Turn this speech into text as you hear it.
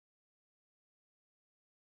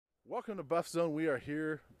Welcome to Buffzone. We are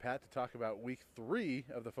here, Pat, to talk about week 3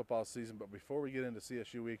 of the football season. But before we get into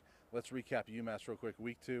CSU week, let's recap UMass real quick.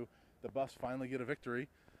 Week 2, the Buffs finally get a victory.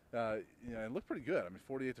 It looked pretty good. I mean,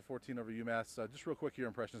 48-14 over UMass. Just real quick, your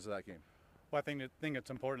impressions of that game. Well, I think it's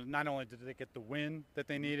important. Not only did they get the win that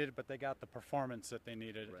they needed, but they got the performance that they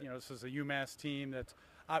needed. Right. You know, this is a UMass team that's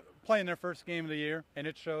playing their first game of the year, and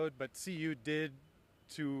it showed. But CU did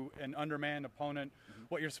to an undermanned opponent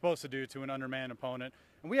what you're supposed to do to an undermanned opponent.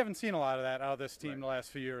 And we haven't seen a lot of that out of this team the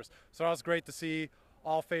last few years. So that was great to see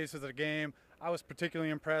all phases of the game. I was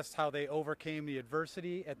particularly impressed how they overcame the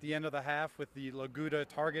adversity at the end of the half with the Laguda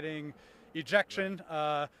targeting ejection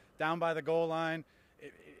down by the goal line.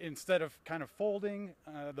 Instead of kind of folding,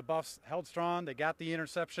 the Buffs held strong. They got the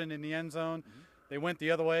interception in the end zone. They went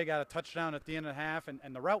the other way, got a touchdown at the end of the half, and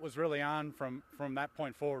the route was really on from that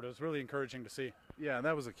point forward. It was really encouraging to see. Yeah, and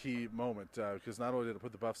that was a key moment because not only did it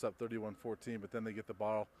put the Buffs up 31-14, but then they get the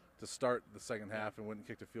ball to start the second half and went and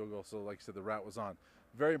kicked a field goal. So, like you said, the route was on.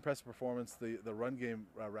 Very impressive performance. The run game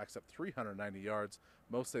racks up 390 yards,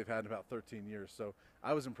 most they've had in about 13 years. So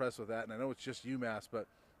I was impressed with that, and I know it's just UMass, but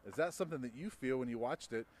is that something that you feel when you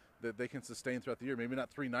watched it that they can sustain throughout the year? Maybe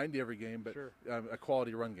not 390 every game, but Sure. A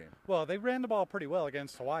quality run game. Well, they ran the ball pretty well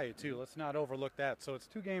against Hawaii, too. Let's not overlook that. So it's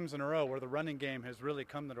 2 games in a row where the running game has really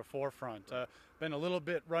come to the forefront. Been a little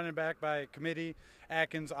bit running back by committee.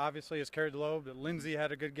 Atkins obviously has carried the load, but Lindsey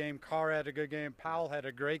had a good game. Carr had a good game. Powell had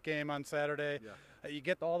a great game on Saturday. Yeah. You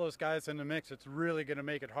get all those guys in the mix, it's really going to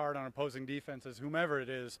make it hard on opposing defenses, whomever it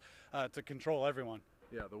is, to control everyone.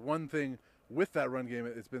 Yeah, the one thing with that run game,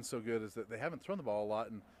 it's been so good, is that they haven't thrown the ball a lot.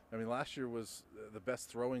 And I mean, last year was the best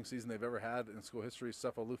throwing season they've ever had in school history.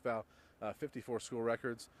 Sefo Lufau, 54 school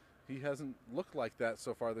records. He hasn't looked like that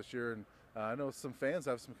so far this year, and I know some fans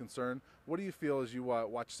have some concern. What do you feel as you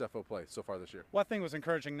watch Sefo play so far this year? Well, I think it was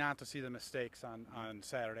encouraging not to see the mistakes on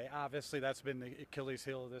Saturday. Obviously, that's been the Achilles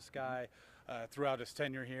heel of this guy throughout his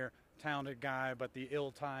tenure here. Talented guy, but the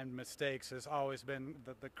ill-timed mistakes has always been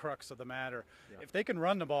the crux of the matter. Yeah. If they can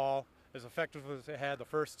run the ball as effectively as they had the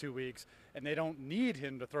first 2 weeks, and they don't need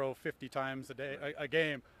him to throw 50 times a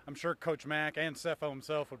game, I'm sure Coach Mack and Sefo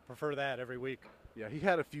himself would prefer that every week. Yeah, he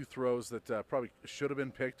had a few throws that probably should have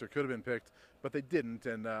been picked or could have been picked, but they didn't.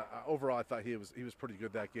 And overall, I thought he was pretty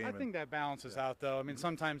good that game. I think that balances out, though. I mean,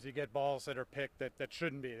 sometimes you get balls that are picked that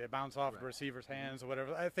shouldn't be. They bounce off the receiver's hands or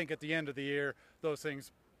whatever. I think at the end of the year, those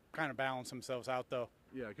things kind of balance themselves out, though.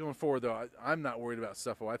 Yeah, going forward, though, I'm not worried about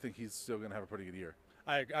Sefo. I think he's still going to have a pretty good year.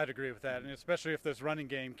 I'd agree with that, and especially if this running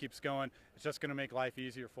game keeps going, it's just going to make life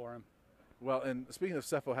easier for him. Well, and speaking of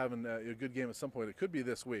Sefo having a good game at some point, it could be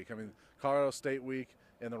this week. I mean, Colorado State week,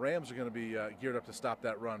 and the Rams are going to be geared up to stop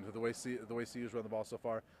that run. The way CU's run the ball so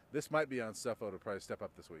far, this might be on Sefo to probably step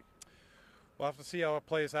up this week. We'll have to see how it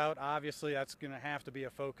plays out. Obviously, that's going to have to be a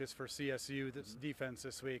focus for CSU, this defense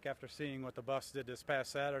this week, after seeing what the Buffs did this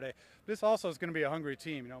past Saturday. This also is going to be a hungry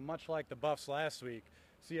team. You know, much like the Buffs last week,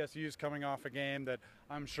 CSU's coming off a game that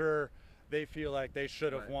I'm sure they feel like they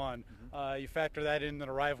should have won. You factor that into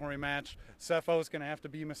the rivalry match. Sefo's going to have to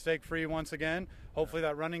be mistake-free once again. Hopefully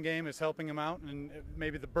that running game is helping him out, and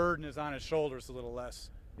maybe the burden is on his shoulders a little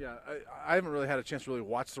less. Yeah, I haven't really had a chance to really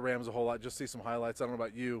watch the Rams a whole lot, just see some highlights. I don't know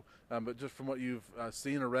about you, but just from what you've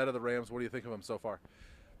seen or read of the Rams, what do you think of them so far?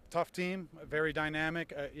 Tough team, very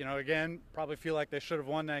dynamic. Again, probably feel like they should have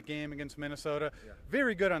won that game against Minnesota. Yeah.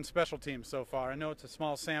 Very good on special teams so far. I know it's a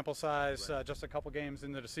small sample size, just a couple games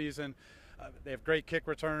into the season. They have great kick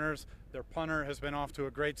returners. Their punter has been off to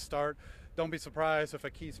a great start. Don't be surprised if a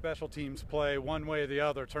key special teams play one way or the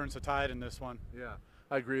other turns the tide in this one. Yeah,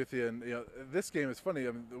 I agree with you. And this game is funny.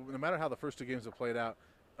 I mean, no matter how the first 2 games have played out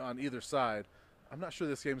on either side, I'm not sure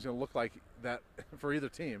this game is going to look like that for either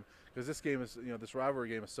team, because this game is, this rivalry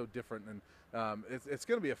game is so different, and it's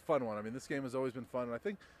going to be a fun one. I mean, this game has always been fun, and I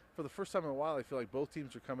think for the first time in a while, I feel like both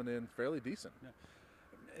teams are coming in fairly decent. Yeah.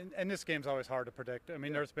 And this game's always hard to predict. I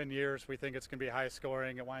mean, there's been years we think it's going to be high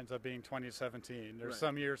scoring. It winds up being 20-17. There's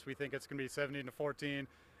some years we think it's going to be 17-14,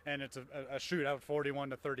 and it's a shootout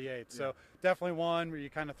 41-38. So definitely one where you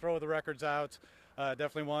kind of throw the records out.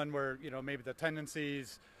 Definitely one where, maybe the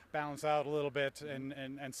tendencies balance out a little bit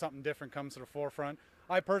and something different comes to the forefront.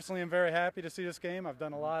 I personally am very happy to see this game. I've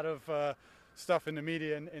done a lot of stuff in the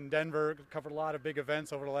media in Denver, covered a lot of big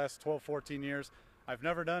events over the last 12, 14 years. I've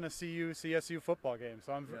never done a CSU football game,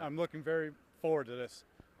 so I'm looking very forward to this.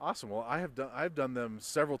 Awesome. Well, I've done them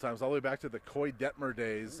several times, all the way back to the Coy Detmer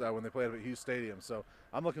days when they played at Hughes Stadium. So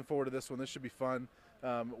I'm looking forward to this one. This should be fun.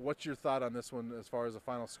 What's your thought on this one as far as the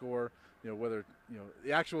final score? Whether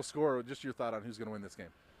the actual score, or just your thought on who's going to win this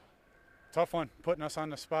game? Tough one, putting us on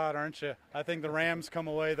the spot, aren't you? I think the Rams come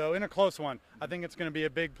away, though, in a close one. I think it's going to be a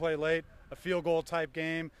big play late, a field goal type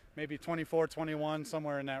game, maybe 24-21,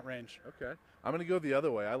 somewhere in that range. Okay. I'm going to go the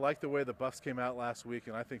other way. I like the way the Buffs came out last week,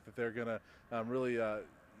 and I think that they're going to really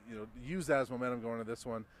use that as momentum going into this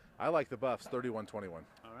one. I like the Buffs, 31-21. All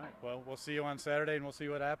right. Well, we'll see you on Saturday, and we'll see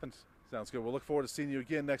what happens. Sounds good. We'll look forward to seeing you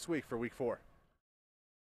again next week for Week 4.